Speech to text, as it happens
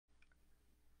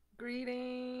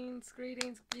Greetings,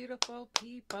 beautiful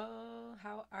people.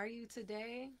 How are you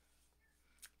today?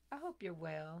 I hope you're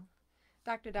well.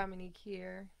 Dr. Dominique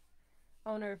here,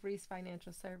 owner of Reese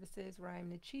Financial Services, where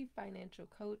I'm the chief financial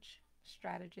coach,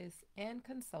 strategist, and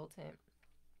consultant.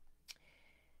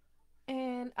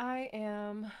 And I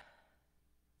am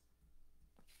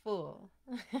full.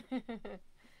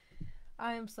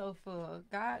 I am so full.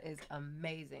 God is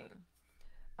amazing.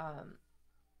 Um,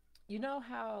 you know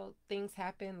how things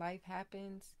happen, life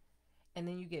happens, and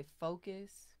then you get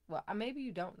focused? Well, maybe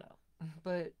you don't know,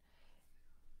 but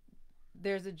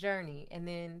there's a journey and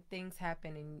then things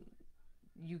happen and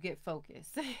you get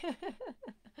focused.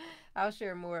 I'll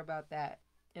share more about that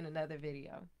in another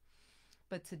video.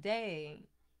 But today,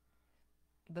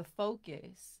 the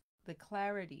focus, the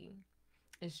clarity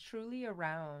is truly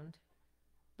around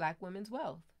Black women's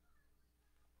wealth.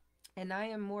 And I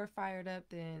am more fired up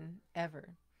than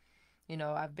ever. You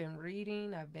know, I've been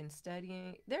reading, I've been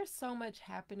studying. There's so much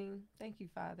happening. Thank you,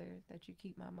 Father, that you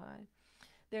keep my mind.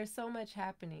 There's so much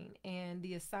happening, and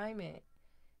the assignment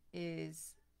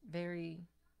is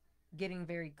getting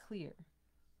very clear.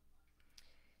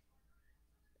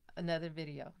 Another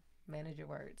video, manage your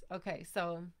words. Okay,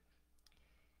 so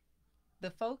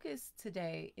the focus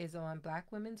today is on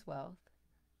Black women's wealth.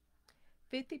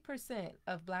 50%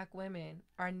 of Black women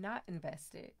are not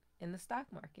invested in the stock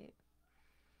market.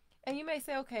 And you may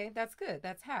say, okay, that's good,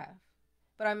 that's half.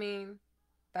 But I mean,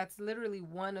 that's literally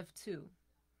one of two.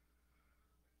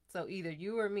 So either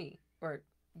you or me, or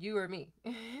you or me,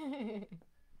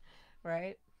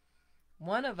 right?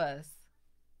 One of us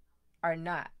are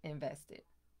not invested.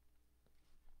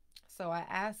 So I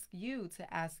ask you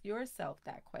to ask yourself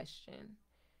that question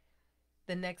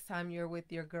the next time you're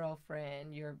with your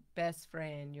girlfriend, your best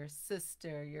friend, your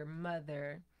sister, your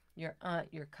mother, your aunt,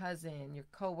 your cousin, your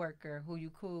coworker who you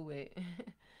cool with.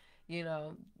 You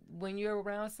know, when you're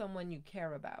around someone you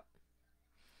care about,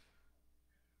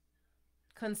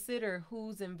 consider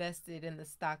who's invested in the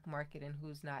stock market and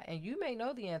who's not. And you may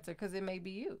know the answer because it may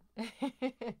be you.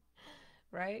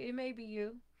 Right? It may be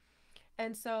you.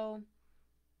 And so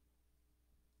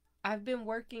I've been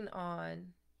working on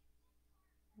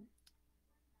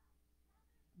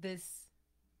this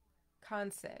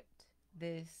concept,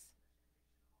 this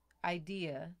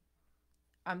idea.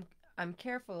 I'm I'm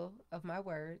careful of my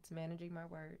words, managing my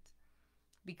words,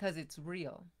 because it's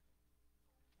real.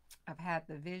 I've had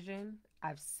the vision,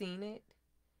 I've seen it,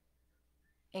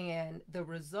 and the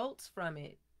results from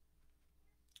it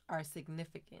are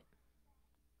significant.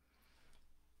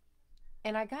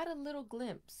 And I got a little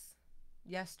glimpse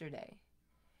yesterday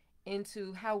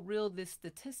into how real this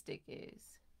statistic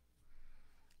is.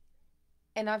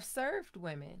 And I've served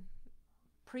women,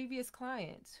 previous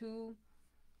clients who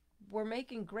were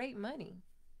making great money,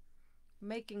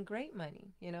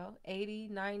 you know, 80,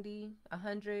 90,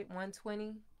 100,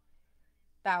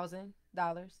 120,000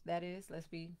 dollars. That is,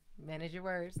 manage your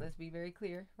words, let's be very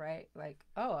clear, right? Like,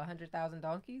 oh, 100,000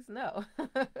 donkeys? No.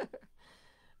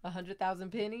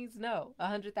 100,000 pennies? No.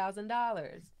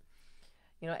 $100,000.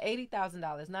 You know,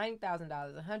 $80,000,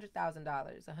 $90,000,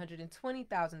 $100,000,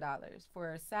 $120,000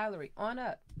 for a salary on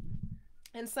up.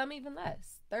 And some even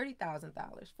less, $30,000,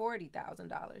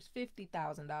 $40,000,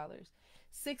 $50,000,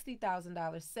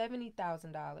 $60,000,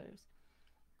 $70,000.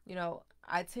 You know,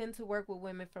 I tend to work with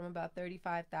women from about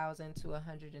 35,000 to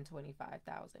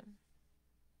 125,000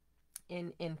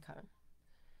 in income.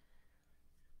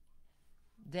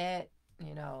 Debt,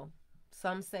 you know,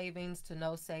 some savings to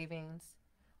no savings.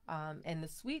 And the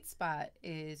sweet spot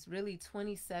is really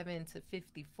 27 to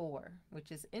 54, which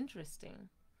is interesting.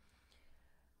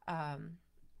 Um,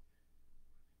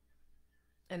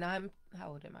 and how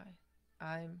old am I?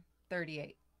 I'm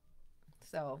 38.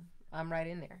 So I'm right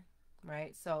in there,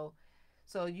 right? So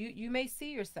you may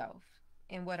see yourself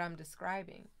in what I'm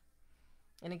describing.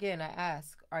 And again, I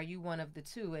ask, are you one of the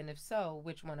two? And if so,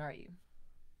 which one are you?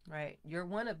 Right? You're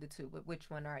one of the two, but which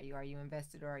one are you? Are you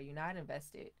invested or are you not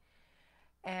invested?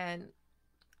 And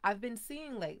I've been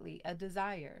seeing lately a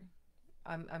desire.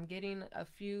 I'm getting a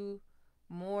few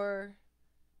more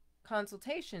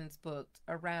consultations booked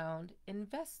around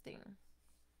investing.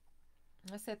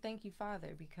 I said, thank you,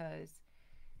 Father, because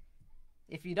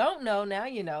if you don't know, now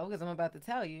you know, because I'm about to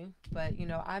tell you. But, you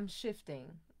know, I'm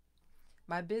shifting.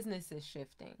 My business is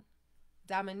shifting.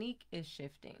 Dominique is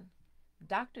shifting.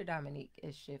 Dr. Dominique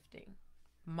is shifting.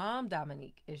 Mom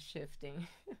Dominique is shifting.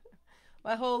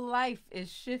 My whole life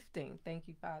is shifting. Thank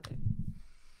you, Father.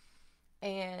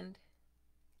 And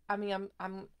I mean,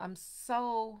 I'm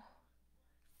so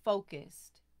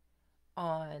focused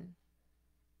on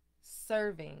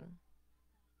serving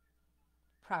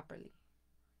properly.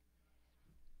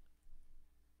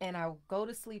 And I go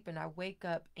to sleep and I wake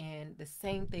up and the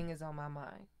same thing is on my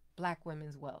mind. Black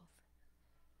women's wealth.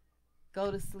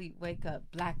 Go to sleep, wake up,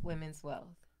 black women's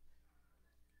wealth.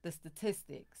 The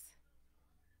statistics,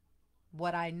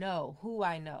 what I know, who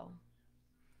I know.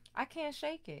 I can't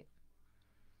shake it.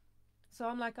 So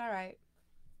I'm like, all right,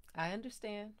 I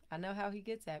understand. I know how he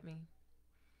gets at me.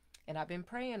 And I've been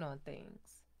praying on things.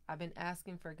 I've been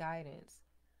asking for guidance.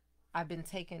 I've been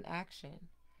taking action.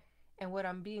 And what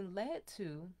I'm being led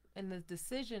to, and the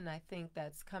decision I think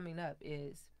that's coming up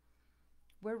is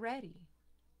we're ready.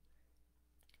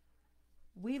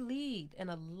 We lead in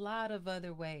a lot of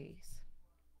other ways.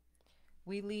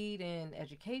 We lead in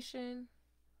education,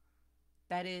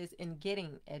 that is, in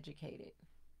getting educated.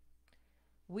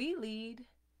 We lead,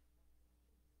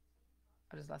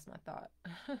 I just lost my thought,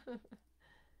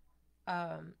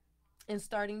 um, in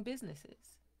starting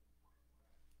businesses.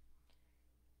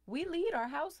 We lead our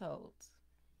households.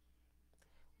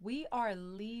 We are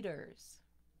leaders.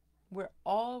 We're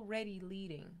already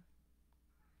leading.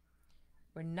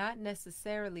 We're not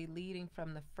necessarily leading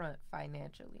from the front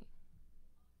financially.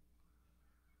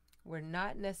 We're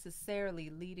not necessarily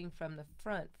leading from the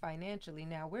front financially.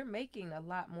 Now, we're making a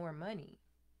lot more money.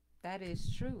 That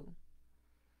is true.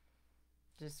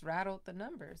 Just rattled the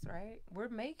numbers, right? We're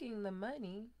making the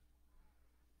money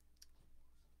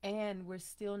and we're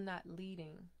still not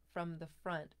leading from the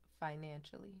front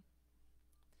financially.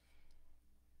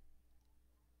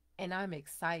 And I'm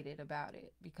excited about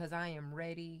it because I am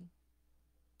ready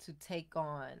to take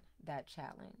on that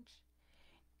challenge.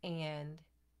 And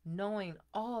knowing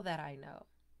all that I know,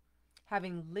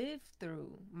 having lived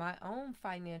through my own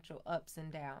financial ups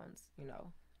and downs,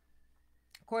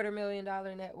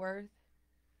 $250,000 net worth,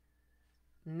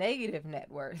 negative net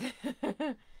worth,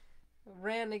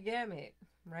 ran the gamut,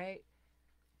 right?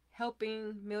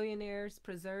 Helping millionaires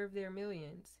preserve their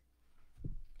millions,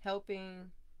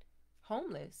 helping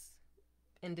homeless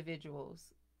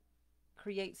individuals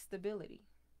create stability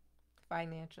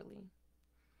financially,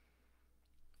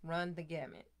 run the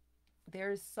gamut.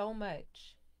 There's so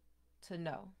much to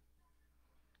know.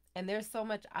 And there's so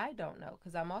much I don't know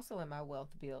because I'm also in my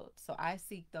wealth build. So I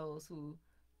seek those who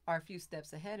are a few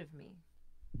steps ahead of me.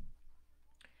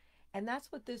 And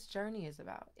that's what this journey is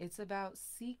about. It's about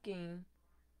seeking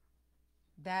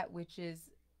that which is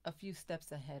a few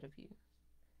steps ahead of you.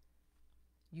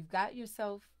 You've got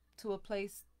yourself to a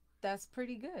place that's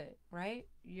pretty good, right?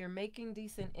 You're making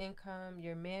decent income.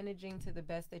 You're managing to the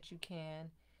best that you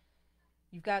can.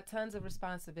 You've got tons of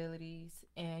responsibilities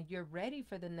and you're ready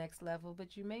for the next level,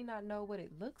 but you may not know what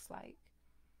it looks like.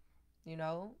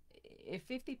 If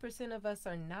 50% of us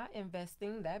are not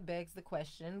investing, that begs the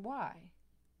question, why?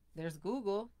 There's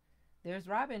Google, there's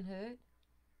Robinhood,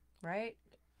 right?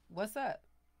 What's up?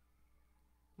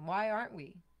 Why aren't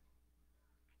we?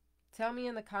 Tell me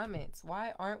in the comments,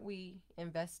 why aren't we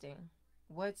investing?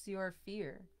 What's your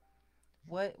fear?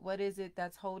 What is it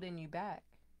that's holding you back?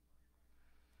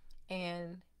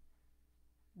 And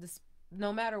this,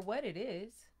 no matter what it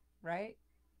is, right?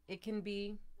 It can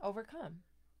be overcome.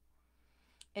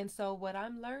 And so what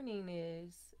I'm learning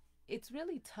is it's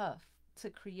really tough to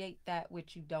create that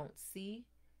which you don't see,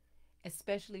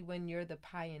 especially when you're the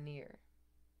pioneer.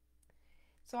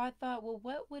 So I thought, well,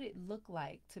 what would it look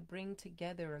like to bring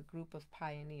together a group of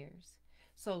pioneers?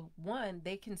 So one,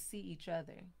 they can see each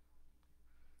other.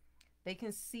 They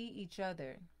can see each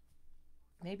other.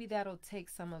 Maybe that'll take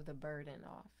some of the burden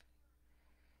off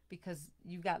because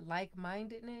you've got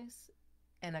like-mindedness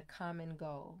and a common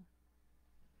goal.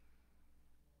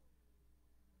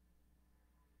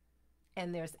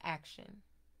 And there's action.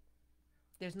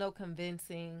 There's no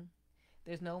convincing.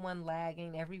 There's no one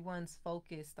lagging. Everyone's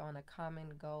focused on a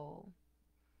common goal.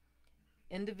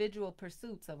 Individual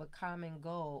pursuits of a common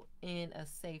goal in a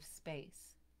safe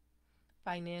space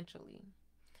financially.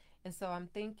 And so I'm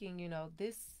thinking,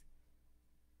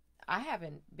 I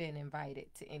haven't been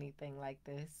invited to anything like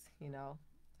this.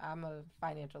 I'm a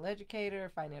financial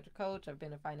educator, financial coach. I've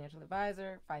been a financial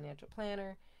advisor, financial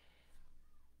planner.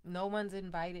 No one's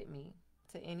invited me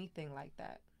to anything like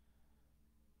that.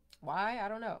 Why? I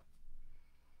don't know.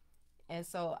 And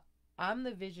so I'm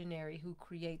the visionary who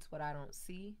creates what I don't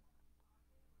see.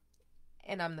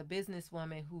 And I'm the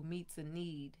businesswoman who meets a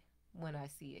need when I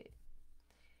see it.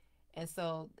 And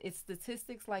so it's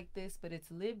statistics like this, but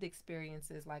it's lived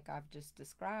experiences like I've just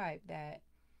described that,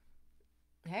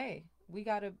 hey, we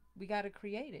gotta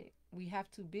create it. We have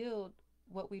to build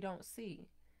what we don't see.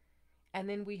 And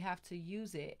then we have to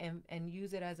use it and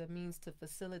use it as a means to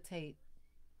facilitate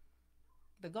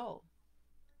the goal.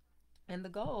 And the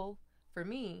goal for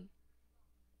me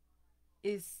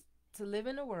is to live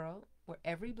in a world where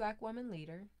every Black woman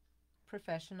leader,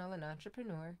 professional, and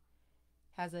entrepreneur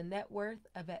has a net worth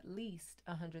of at least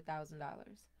 $100,000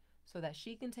 so that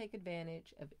she can take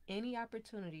advantage of any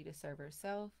opportunity to serve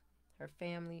herself, her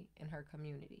family, and her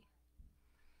community.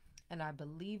 And I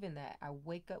believe in that. I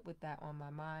wake up with that on my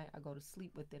mind. I go to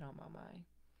sleep with it on my mind.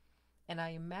 And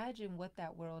I imagine what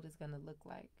that world is going to look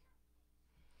like.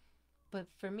 But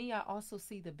for me, I also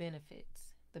see the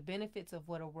benefits of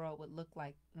what a world would look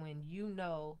like when you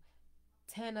know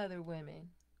 10 other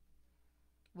women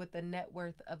with a net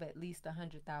worth of at least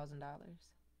 $100,000.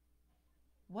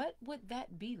 What would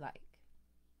that be like?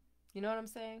 You know what I'm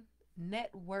saying? Net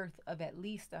worth of at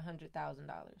least $100,000.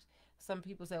 Some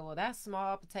people say, well, that's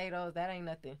small potatoes. That ain't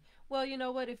nothing. Well, you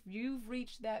know what? If you've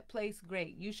reached that place,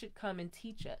 great. You should come and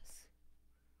teach us.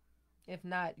 If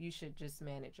not, you should just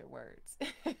manage your words.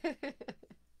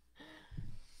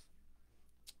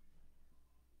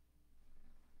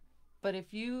 But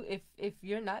if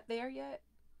you're not there yet,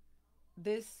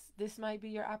 this might be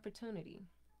your opportunity.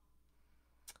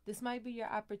 This might be your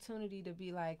opportunity to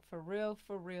be like, for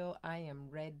real, I am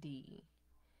ready.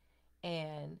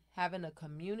 And having a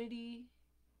community,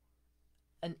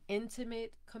 an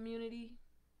intimate community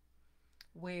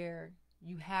where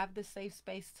you have the safe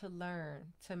space to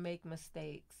learn, to make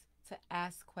mistakes, to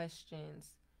ask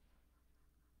questions,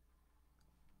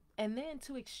 and then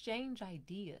to exchange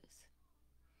ideas.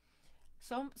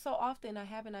 So often I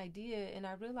have an idea and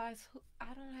I realize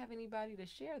I don't have anybody to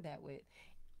share that with.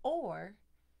 Or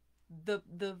the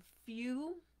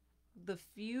few the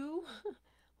few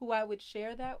who I would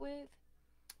share that with,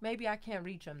 maybe I can't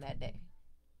reach them that day,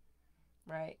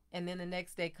 right? And then the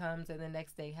next day comes and the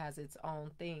next day has its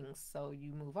own things, so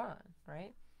you move on,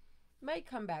 right? May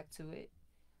come back to it,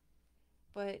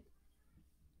 but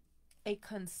a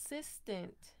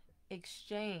consistent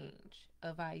exchange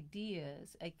of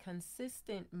ideas, a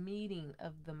consistent meeting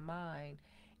of the mind,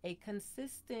 a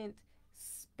consistent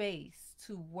space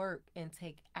to work and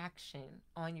take action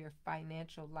on your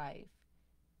financial life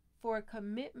for a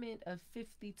commitment of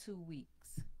 52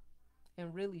 weeks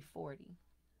and really 40.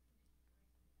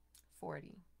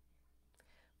 40.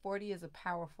 40 is a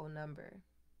powerful number.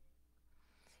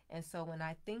 And so when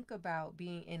I think about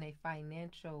being in a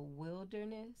financial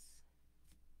wilderness,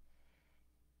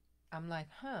 I'm like,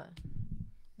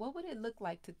 what would it look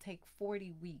like to take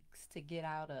 40 weeks to get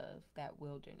out of that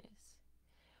wilderness?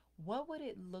 What would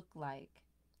it look like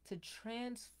to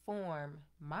transform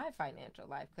my financial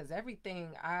life? Because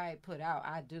everything I put out,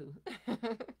 I do,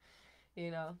 you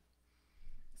know?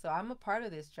 So I'm a part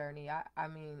of this journey. I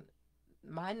mean,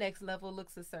 my next level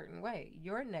looks a certain way.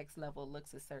 Your next level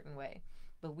looks a certain way.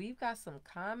 But we've got some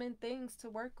common things to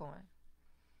work on.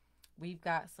 We've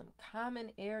got some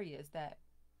common areas that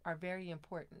are very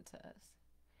important to us.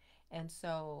 And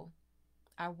so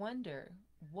I wonder,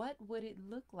 what would it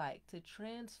look like to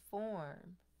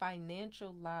transform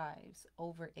financial lives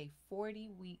over a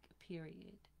 40-week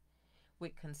period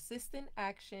with consistent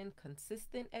action,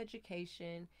 consistent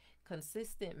education,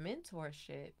 consistent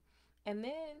mentorship, and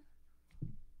then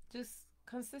just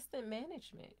consistent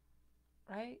management,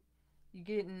 right? You're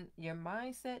getting your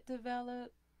mindset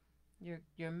developed,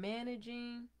 you're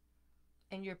managing,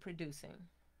 and you're producing.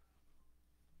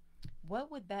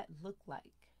 What would that look like?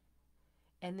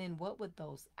 And then what would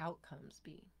those outcomes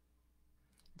be?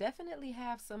 Definitely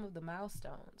have some of the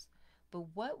milestones, but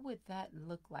what would that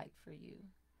look like for you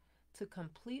to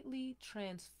completely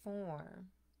transform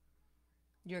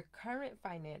your current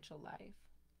financial life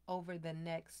over the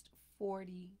next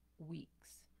 40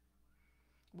 weeks?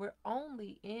 We're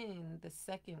only in the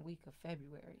second week of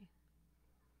February.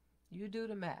 You do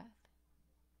the math.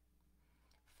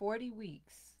 40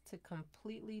 weeks to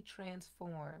completely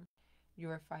transform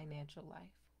your financial life.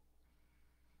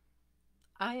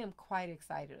 I am quite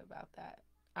excited about that.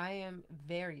 I am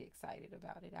very excited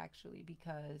about it, actually,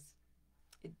 because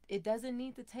it doesn't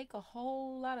need to take a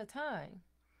whole lot of time.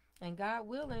 And God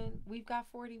willing, we've got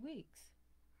 40 weeks.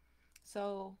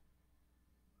 So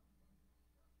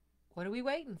what are we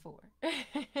waiting for?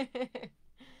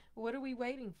 What are we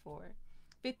waiting for?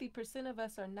 50% of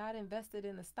us are not invested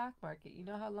in the stock market. You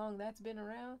know how long that's been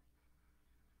around?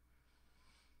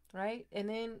 Right? And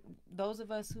then those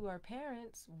of us who are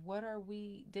parents, what are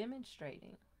we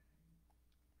demonstrating?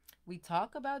 We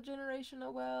talk about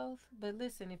generational wealth, but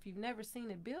listen, if you've never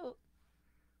seen it built,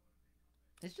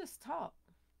 it's just talk.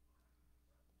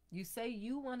 You say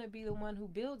you want to be the one who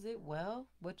builds it. Well,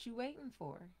 what you waiting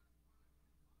for?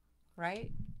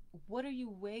 Right? What are you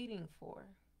waiting for?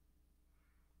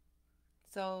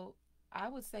 So I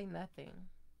would say nothing.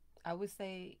 I would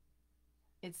say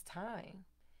it's time.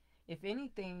 If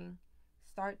anything,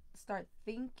 Start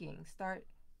thinking, start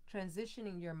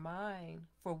transitioning your mind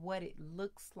for what it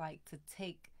looks like to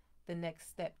take the next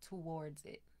step towards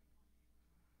it.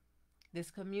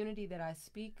 This community that I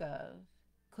speak of,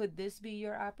 could this be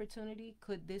your opportunity?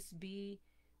 Could this be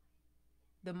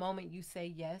the moment you say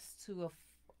yes to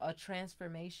a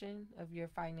transformation of your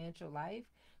financial life?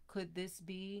 Could this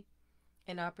be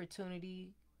an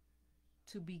opportunity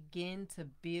to begin to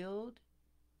build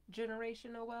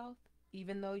generational wealth,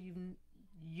 even though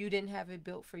you didn't have it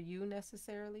built for you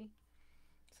necessarily?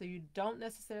 So you don't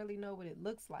necessarily know what it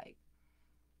looks like.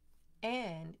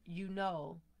 And you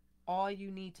know, all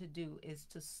you need to do is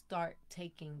to start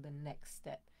taking the next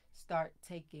step. Start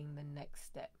taking the next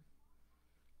step.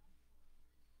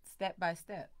 Step by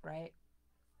step, right?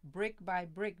 Brick by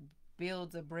brick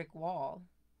builds a brick wall.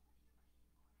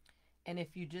 And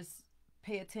if you just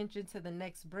pay attention to the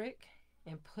next brick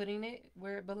and putting it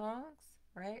where it belongs,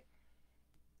 right?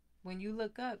 When you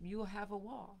look up, you'll have a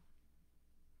wall.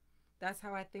 That's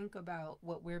how I think about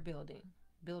what we're building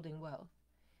wealth.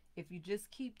 If you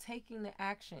just keep taking the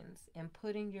actions and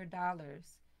putting your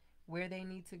dollars where they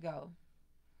need to go,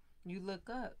 you look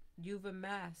up, you've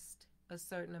amassed a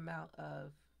certain amount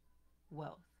of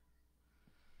wealth.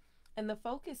 And the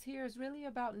focus here is really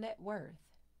about net worth.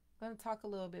 I'm going to talk a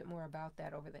little bit more about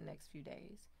that over the next few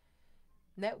days.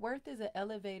 Net worth is an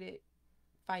elevated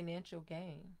financial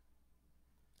gain.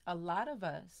 A lot of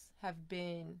us have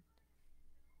been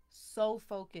so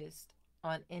focused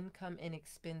on income and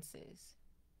expenses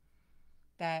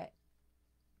that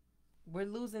we're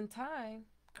losing time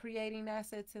creating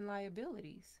assets and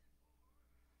liabilities.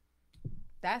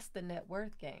 That's the net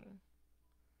worth gain.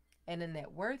 And the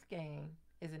net worth gain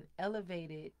is an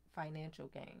elevated financial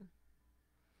gain.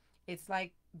 It's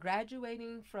like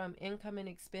graduating from income and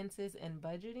expenses and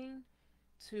budgeting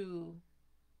to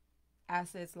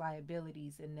assets,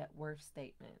 liabilities, and net worth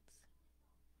statements.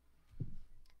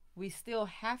 We still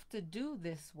have to do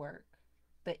this work,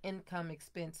 the income,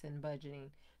 expense, and budgeting,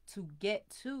 to get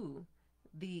to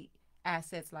the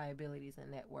assets, liabilities,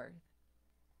 and net worth.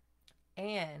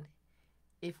 And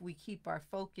if we keep our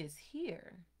focus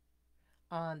here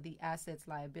on the assets,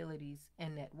 liabilities,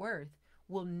 and net worth,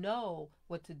 we'll know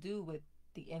what to do with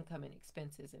the income and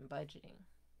expenses and budgeting.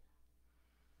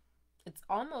 It's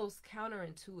almost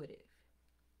counterintuitive,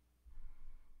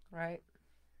 right?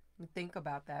 Think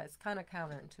about that. It's kind of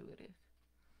counterintuitive.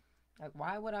 Like,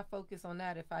 why would I focus on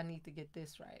that if I need to get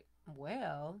this right?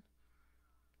 Well,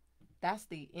 that's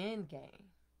the end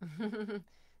game.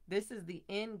 This is the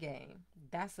end game.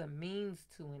 That's a means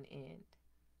to an end.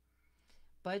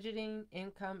 Budgeting,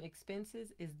 income,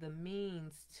 expenses is the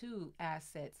means to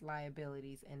assets,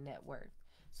 liabilities, and net worth.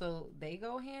 So they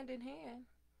go hand in hand.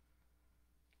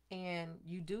 And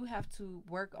you do have to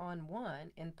work on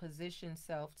one and position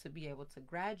self to be able to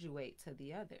graduate to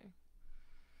the other.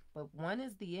 But one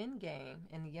is the end game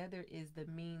and the other is the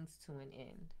means to an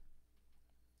end.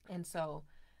 And so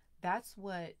that's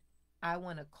what I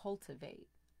want to cultivate.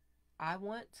 I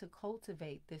want to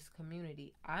cultivate this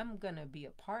community. I'm going to be a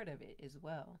part of it as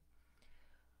well.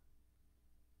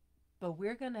 But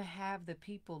we're going to have the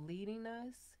people leading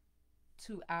us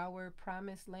to our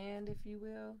promised land, if you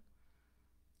will,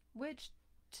 which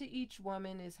to each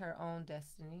woman is her own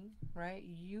destiny, right?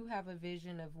 You have a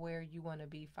vision of where you want to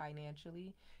be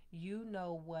financially. You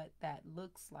know what that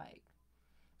looks like.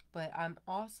 But I'm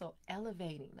also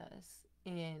elevating us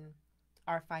in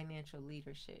our financial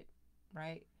leadership,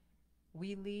 right?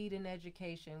 We lead in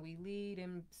education, we lead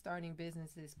in starting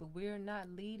businesses, but we're not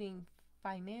leading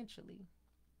financially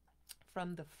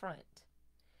from the front.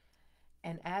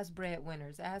 And as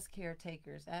breadwinners, as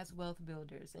caretakers, as wealth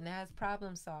builders, and as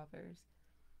problem solvers,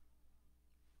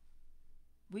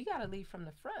 we got to lead from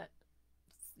the front.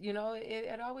 You know,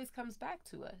 it always comes back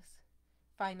to us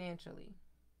financially.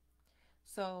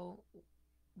 So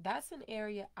that's an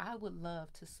area I would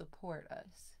love to support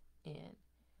us in.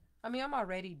 I mean, I'm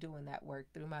already doing that work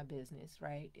through my business,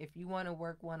 right? If you want to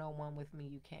work one-on-one with me,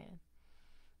 you can.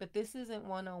 But this isn't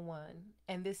one-on-one,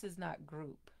 and this is not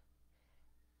group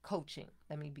coaching.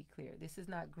 Let me be clear. This is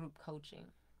not group coaching.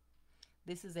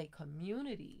 This is a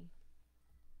community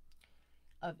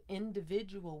of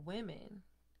individual women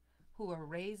who are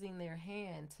raising their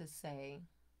hand to say,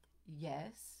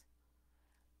 yes,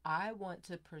 I want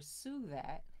to pursue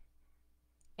that,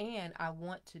 and I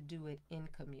want to do it in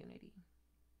community.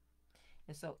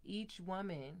 And so each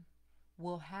woman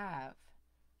will have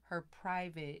her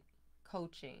private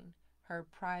coaching, her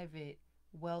private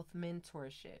wealth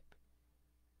mentorship.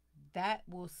 That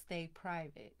will stay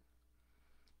private.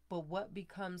 But what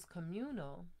becomes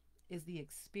communal is the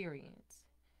experience,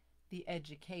 the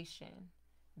education,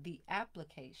 the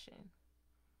application,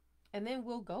 and then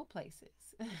we'll go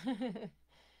places.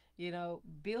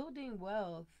 Building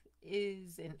wealth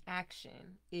is an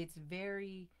action. It's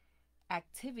very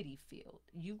activity filled.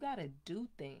 You got to do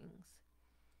things.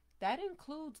 That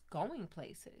includes going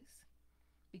places,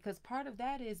 because part of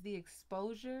that is the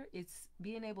exposure. It's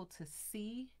being able to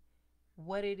see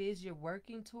what it is you're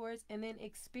working towards and then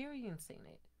experiencing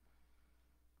it.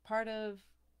 Part of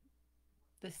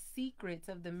the secrets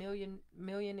of the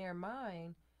millionaire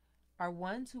mind are,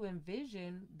 one, to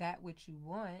envision that which you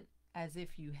want as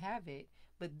if you have it,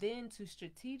 but then to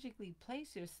strategically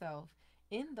place yourself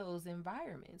in those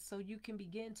environments so you can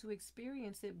begin to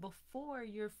experience it before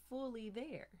you're fully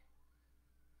there.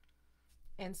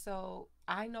 And so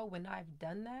I know when I've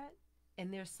done that,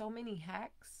 and there's so many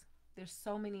hacks.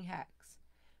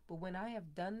 But when I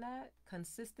have done that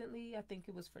consistently, I think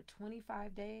it was for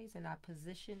 25 days, and I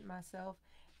positioned myself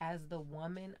as the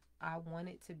woman I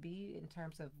wanted to be in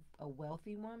terms of a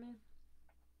wealthy woman,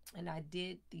 and I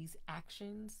did these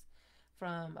actions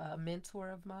from a mentor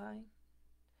of mine,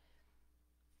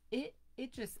 it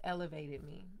just elevated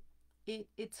me.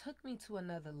 It took me to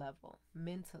another level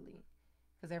mentally,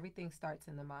 because everything starts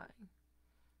in the mind.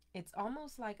 It's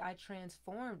almost like I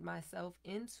transformed myself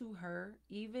into her,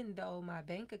 even though my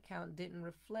bank account didn't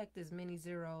reflect as many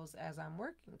zeros as I'm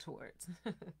working towards.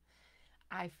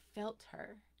 I felt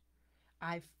her.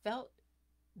 I felt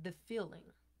the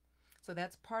feeling. So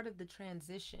that's part of the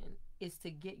transition, is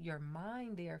to get your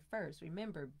mind there first.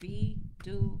 Remember, be,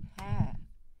 do, have.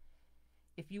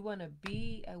 If you want to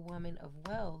be a woman of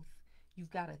wealth,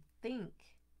 you've got to think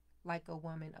like a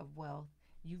woman of wealth.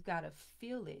 You've got to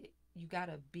feel it. You got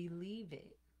to believe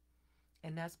it.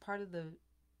 And that's part of the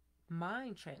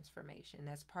mind transformation.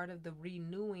 That's part of the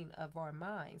renewing of our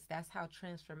minds. That's how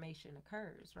transformation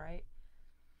occurs, right?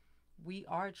 We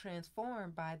are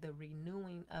transformed by the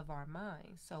renewing of our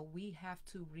mind. So we have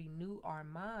to renew our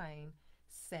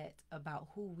mindset about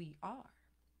who we are.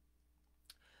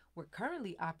 We're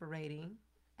currently operating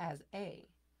as A,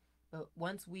 but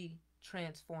once we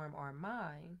transform our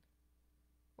mind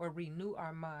or renew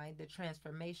our mind, the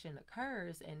transformation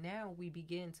occurs, and now we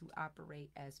begin to operate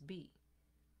as B.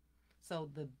 So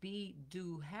the be,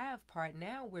 do, have part,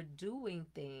 now we're doing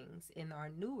things in our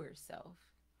newer self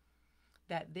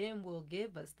that then will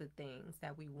give us the things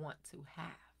that we want to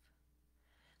have.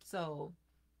 So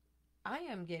I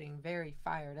am getting very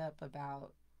fired up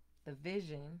about the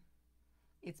vision.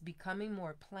 It's becoming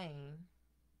more plain.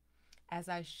 As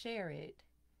I share it,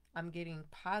 I'm getting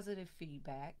positive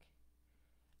feedback.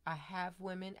 I have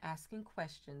women asking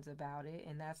questions about it,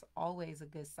 and that's always a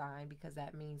good sign, because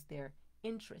that means they're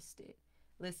interested.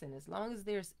 Listen, as long as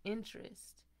there's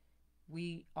interest,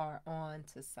 we are on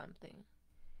to something.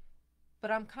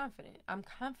 But I'm confident. I'm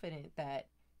confident that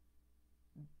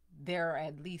there are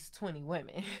at least 20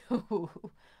 women who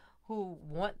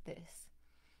want this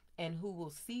and who will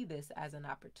see this as an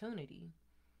opportunity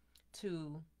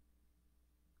to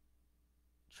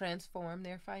transform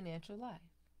their financial life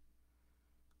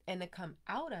and to come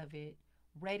out of it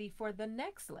ready for the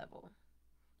next level,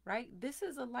 right? This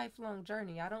is a lifelong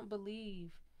journey. I don't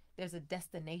believe there's a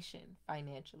destination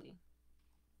financially.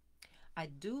 I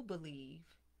do believe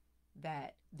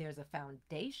that there's a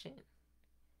foundation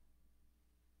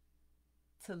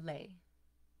to lay.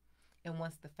 And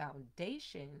once the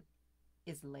foundation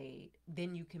is laid,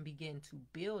 then you can begin to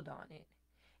build on it.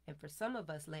 And for some of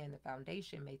us, laying the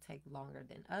foundation may take longer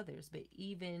than others. But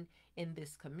even in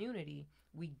this community,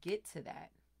 we get to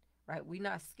that, right? We're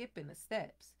not skipping the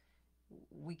steps.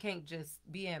 We can't just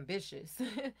be ambitious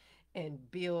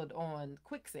and build on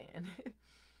quicksand.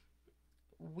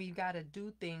 We've got to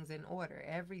do things in order,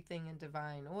 everything in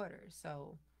divine order.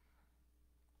 So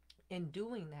in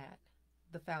doing that,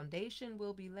 the foundation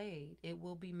will be laid. It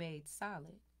will be made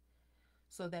solid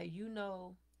so that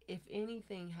if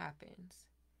anything happens,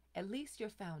 at least your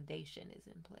foundation is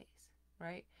in place,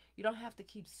 right? You don't have to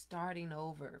keep starting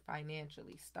over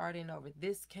financially, starting over.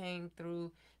 This came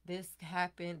through, this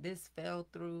happened, this fell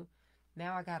through.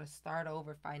 Now I got to start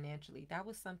over financially. That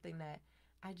was something that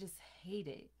I just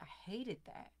hated. I hated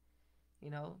that.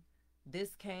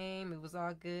 This came, it was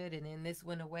all good, and then this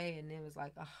went away, and it was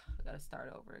like, oh, I got to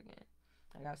start over again.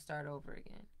 I got to start over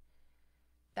again.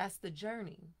 That's the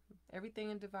journey. Everything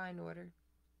in divine order.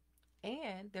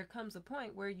 And there comes a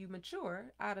point where you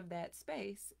mature out of that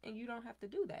space and you don't have to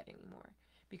do that anymore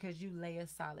because you lay a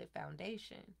solid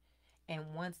foundation.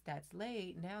 And once that's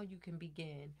laid, now you can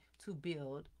begin to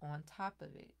build on top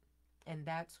of it. And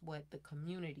that's what the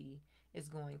community is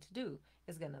going to do.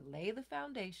 It's going to lay the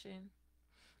foundation,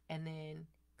 and then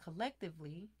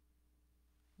collectively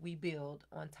we build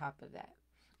on top of that.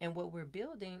 And what we're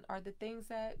building are the things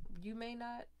that you may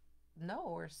not know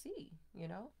or see,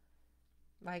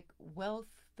 like wealth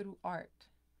through art,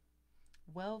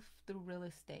 wealth through real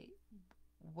estate,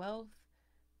 wealth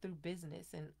through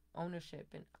business and ownership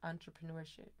and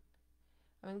entrepreneurship.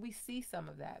 I mean, we see some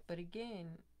of that, but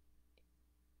again,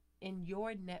 in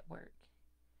your network,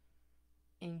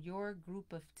 in your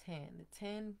group of 10, the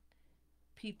 10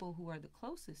 people who are the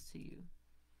closest to you,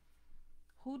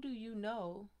 who do you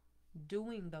know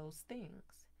doing those things?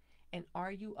 And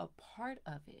are you a part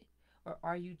of it, or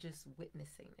are you just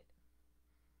witnessing it?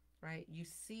 Right? You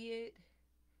see it,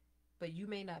 but you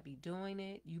may not be doing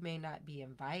it. You may not be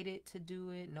invited to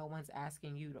do it. No one's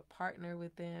asking you to partner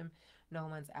with them. No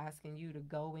one's asking you to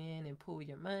go in and pull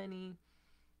your money.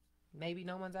 Maybe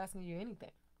no one's asking you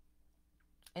anything.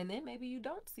 And then maybe you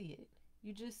don't see it.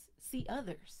 You just see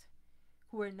others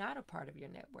who are not a part of your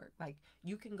network. Like,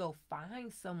 you can go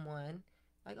find someone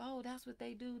like, oh, that's what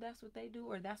they do,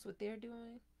 or that's what they're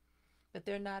doing, but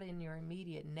they're not in your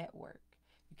immediate network.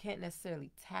 You can't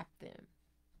necessarily tap them.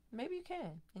 Maybe you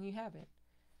can, and you haven't.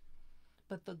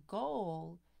 But the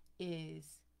goal is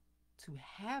to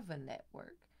have a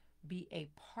network, be a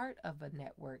part of a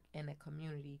network in a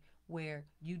community where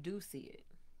you do see it.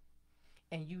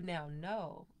 And you now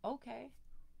know, okay,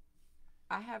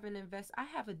 I have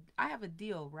a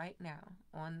deal right now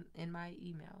in my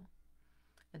email.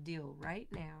 A deal right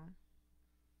now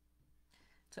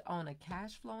to own a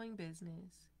cash flowing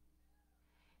business,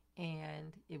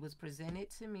 and it was presented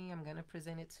to me. I'm going to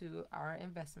present it to our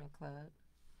investment club.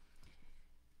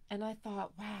 And I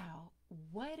thought, wow,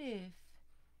 what if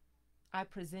I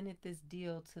presented this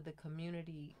deal to the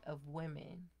community of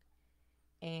women,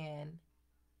 and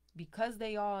because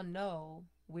they all know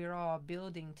we're all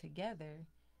building together,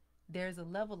 there's a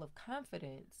level of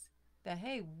confidence that,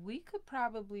 hey, we could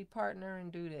probably partner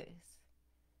and do this.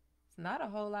 It's not a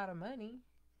whole lot of money.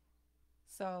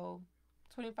 So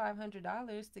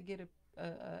 $2,500 to get a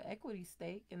equity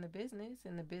stake in the business,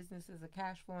 and the business is a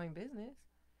cash flowing business.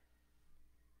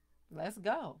 Let's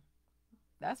go.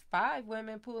 That's 5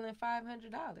 women pooling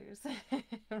 $500,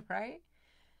 right?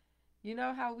 You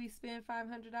know how we spend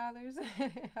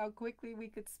 $500? How quickly we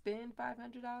could spend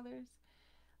 $500,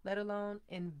 let alone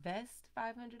invest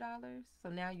 $500. So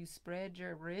now you spread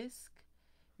your risk.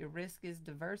 Your risk is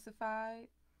diversified,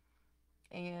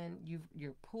 and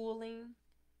you're pooling.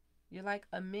 You're like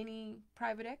a mini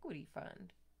private equity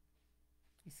fund,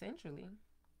 essentially.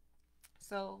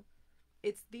 So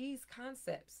it's these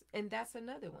concepts. And that's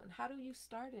another one. How do you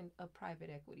start in a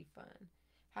private equity fund?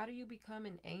 How do you become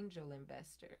an angel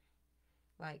investor?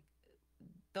 Like,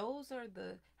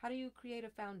 how do you create a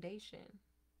foundation?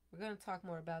 We're going to talk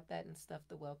more about that and Stuff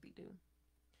the Wealthy Do.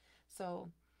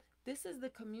 So this is the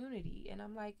community. And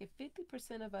I'm like, if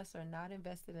 50% of us are not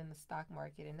invested in the stock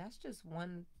market, and that's just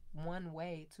one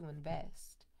way to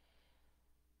invest,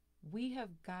 we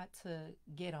have got to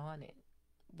get on it.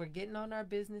 We're getting on our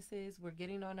businesses, we're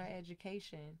getting on our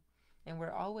education, and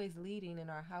we're always leading in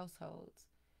our households.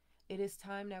 It is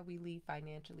time that we lead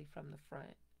financially from the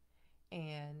front.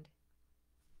 And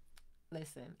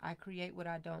listen, I create what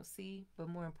I don't see, but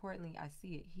more importantly, I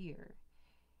see it here.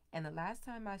 And the last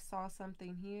time I saw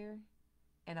something here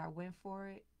and I went for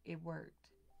it, it worked.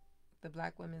 The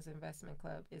Black Women's Investment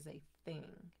Club is a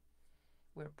thing.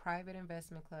 We're a private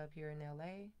investment club here in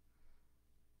LA.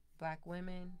 Black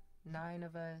women, 9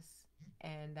 of us,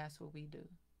 and that's what we do.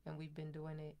 And we've been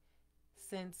doing it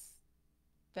since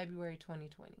February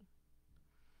 2020.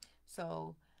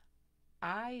 So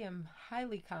I am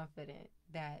highly confident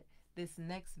that this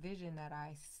next vision that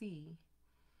I see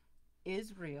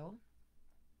is real,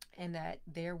 and that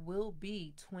there will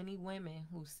be 20 women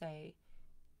who say,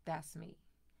 that's me.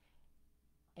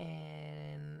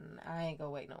 And I ain't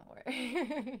gonna wait no more.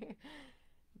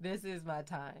 This is my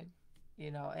time,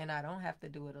 and I don't have to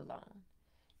do it alone.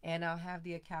 And I'll have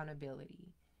the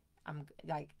accountability. I'm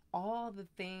like, all the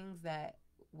things that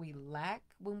we lack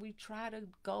when we try to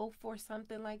go for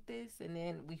something like this, and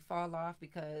then we fall off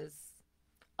because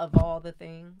of all the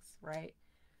things, right?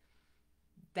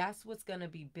 That's what's going to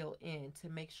be built in to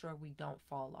make sure we don't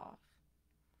fall off,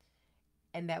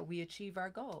 and that we achieve our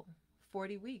goal,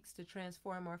 40 weeks to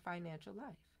transform our financial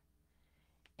life.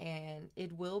 And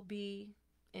it will be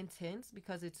intense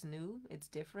because it's new, it's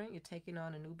different, you're taking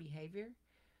on a new behavior.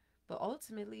 But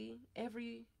ultimately,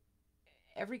 every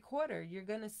quarter, you're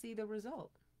going to see the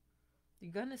result.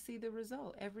 You're going to see the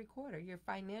result every quarter. Your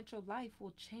financial life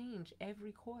will change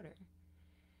every quarter.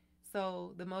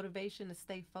 So the motivation to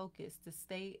stay focused, to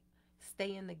stay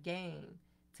in the game,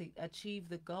 to achieve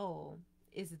the goal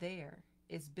is there.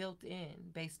 is built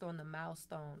in based on the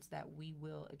milestones that we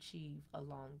will achieve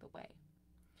along the way.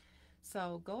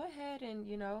 So go ahead and,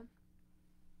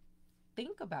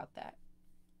 think about that.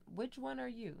 Which one are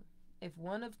you? If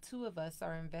one of two of us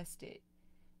are invested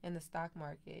in the stock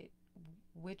market,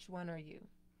 which one are you?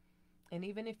 And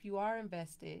even if you are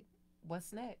invested,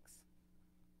 what's next?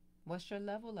 What's your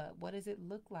level up? What does it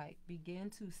look like? Begin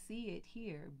to see it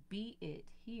here, be it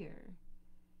here.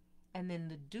 And then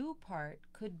the do part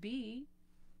could be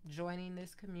joining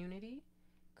this community,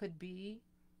 could be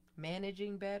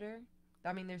managing better.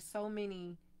 I mean, there's so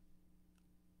many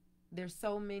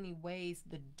ways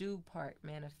the do part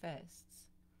manifests.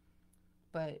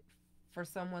 But for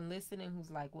someone listening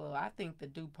who's like, well, I think the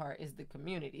do part is the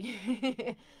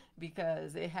community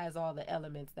because it has all the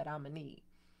elements that I'm going to need.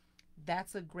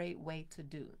 That's a great way to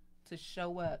do, to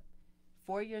show up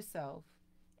for yourself.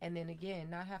 And then again,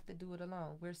 not have to do it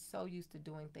alone. We're so used to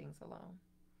doing things alone.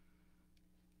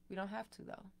 We don't have to,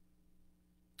 though.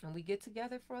 And we get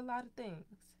together for a lot of things.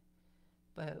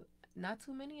 But not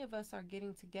too many of us are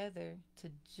getting together to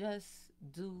just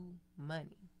do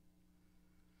money.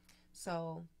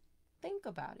 So think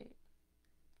about it.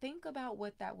 Think about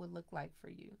what that would look like for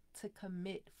you to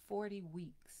commit 40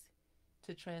 weeks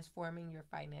to transforming your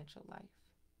financial life.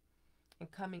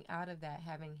 And coming out of that,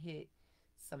 having hit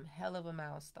some hell of a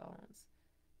milestones.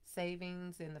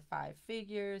 Savings in the 5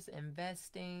 figures,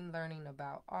 investing, learning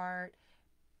about art,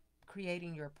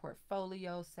 creating your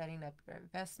portfolio, setting up your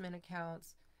investment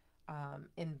accounts,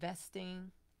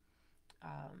 investing,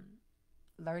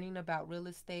 learning about real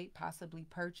estate, possibly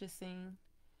purchasing.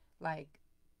 Like,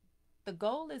 the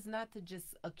goal is not to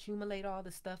just accumulate all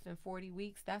the stuff in 40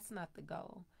 weeks. That's not the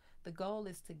goal. The goal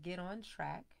is to get on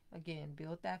track, again,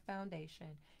 build that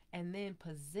foundation, and then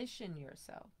position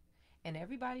yourself. And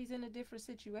everybody's in a different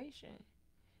situation.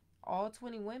 All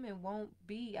 20 women won't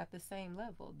be at the same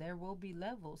level. There will be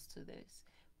levels to this,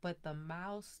 but the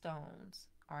milestones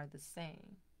are the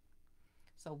same.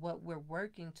 So what we're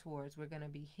working towards, we're going to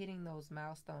be hitting those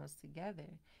milestones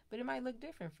together. But it might look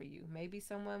different for you. Maybe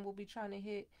someone will be trying to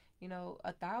hit,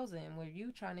 1,000 where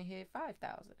you trying to hit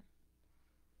 5,000.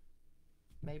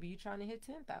 Maybe you trying to hit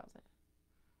 10,000.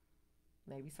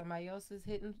 Maybe somebody else is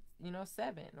hitting,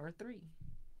 7 or 3.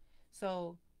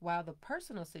 So while the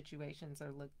personal situations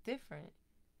are look different,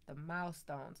 the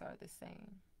milestones are the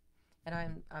same.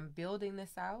 And I'm building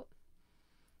this out.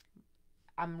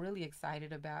 I'm really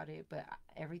excited about it, but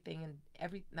everything in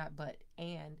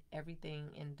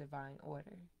divine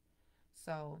order.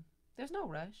 So there's no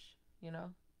rush,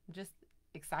 I'm just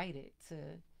excited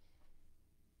to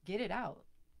get it out.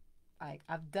 Like,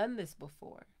 I've done this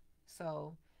before.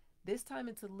 So this time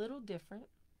it's a little different,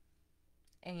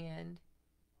 and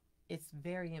it's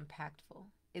very impactful.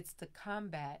 It's to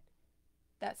combat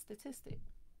that statistic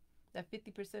that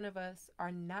 50% of us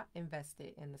are not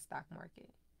invested in the stock market.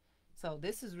 So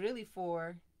this is really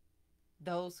for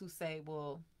those who say,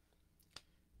 well,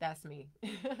 that's me.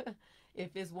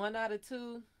 If it's 1 out of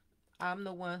 2, I'm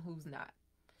the one who's not.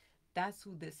 That's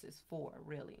who this is for,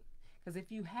 really. Because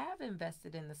if you have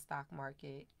invested in the stock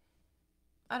market,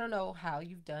 I don't know how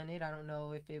you've done it. I don't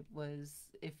know if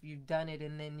you've done it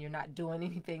and then you're not doing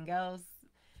anything else.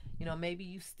 Maybe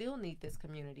you still need this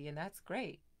community, and that's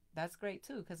great. That's great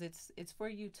too, because it's for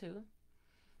you too.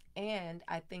 And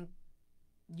I think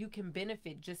you can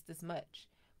benefit just as much,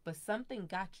 but something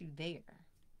got you there.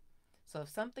 So if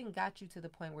something got you to the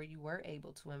point where you were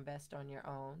able to invest on your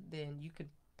own, then you could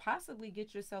possibly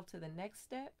get yourself to the next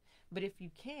step. But if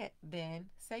you can't, then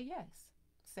say yes.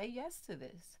 Say yes to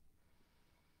this.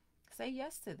 Say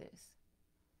yes to this.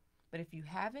 But if you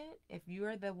haven't, if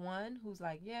you're the one who's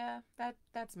like, yeah,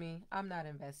 that's me, I'm not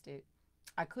invested.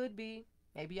 I could be,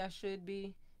 maybe I should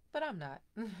be, but I'm not.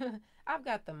 I've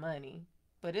got the money,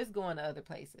 but it's going to other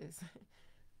places.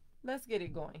 Let's get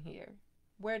it going here.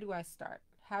 Where do I start?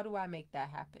 How do I make that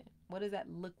happen? What does that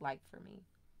look like for me?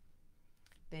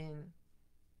 Then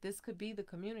this could be the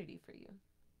community for you.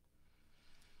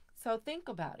 So think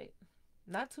about it.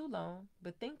 Not too long,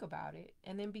 but think about it.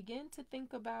 And then begin to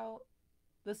think about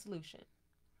the solution.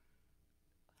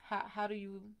 How do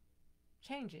you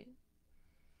change it?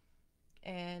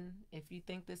 And if you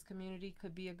think this community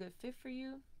could be a good fit for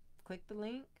you, click the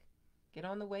link, get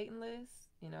on the waiting list,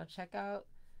 check out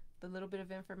the little bit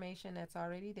of information that's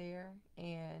already there.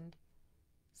 And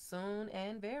soon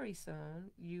and very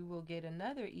soon, you will get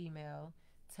another email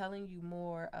telling you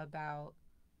more about,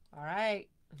 all right,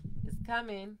 it's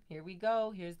coming. Here we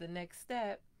go. Here's the next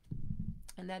step.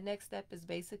 And that next step is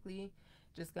basically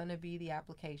just going to be the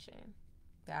application.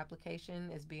 The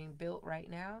application is being built right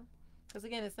now. Because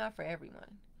again, it's not for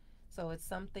everyone. So it's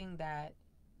something that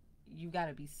you got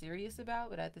to be serious about,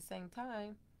 but at the same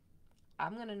time,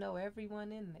 I'm going to know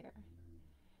everyone in there.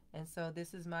 And so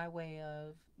this is my way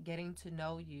of getting to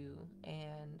know you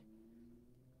and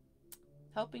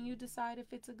helping you decide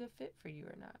if it's a good fit for you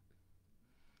or not.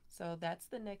 So that's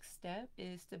the next step,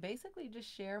 is to basically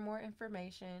just share more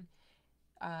information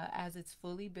as it's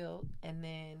fully built, and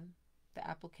then the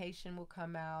application will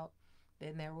come out.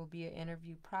 Then there will be an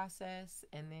interview process,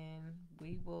 and then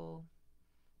we will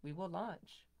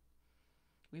launch.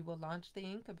 We will launch the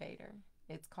incubator.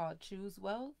 It's called Choose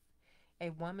Wealth, a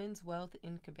woman's wealth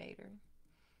incubator.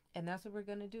 And that's what we're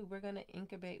going to do. We're going to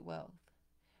incubate wealth.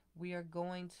 We are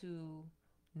going to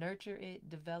nurture it,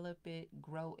 develop it,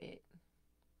 grow it,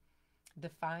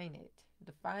 define it.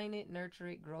 Define it, nurture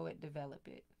it, grow it, develop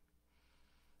it.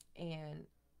 And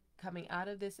coming out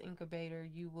of this incubator,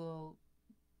 you will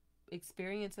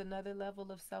experience another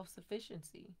level of self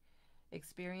sufficiency,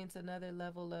 experience another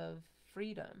level of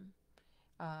freedom,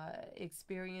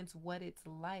 experience what it's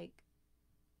like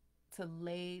to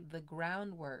lay the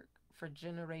groundwork for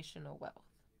generational wealth.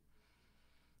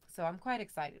 So I'm quite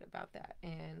excited about that.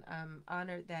 And I'm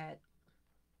honored that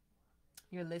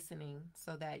you're listening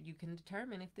so that you can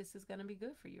determine if this is going to be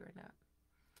good for you or not.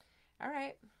 All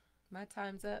right, my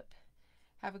time's up.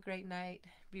 Have a great night,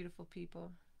 beautiful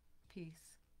people.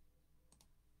 Peace.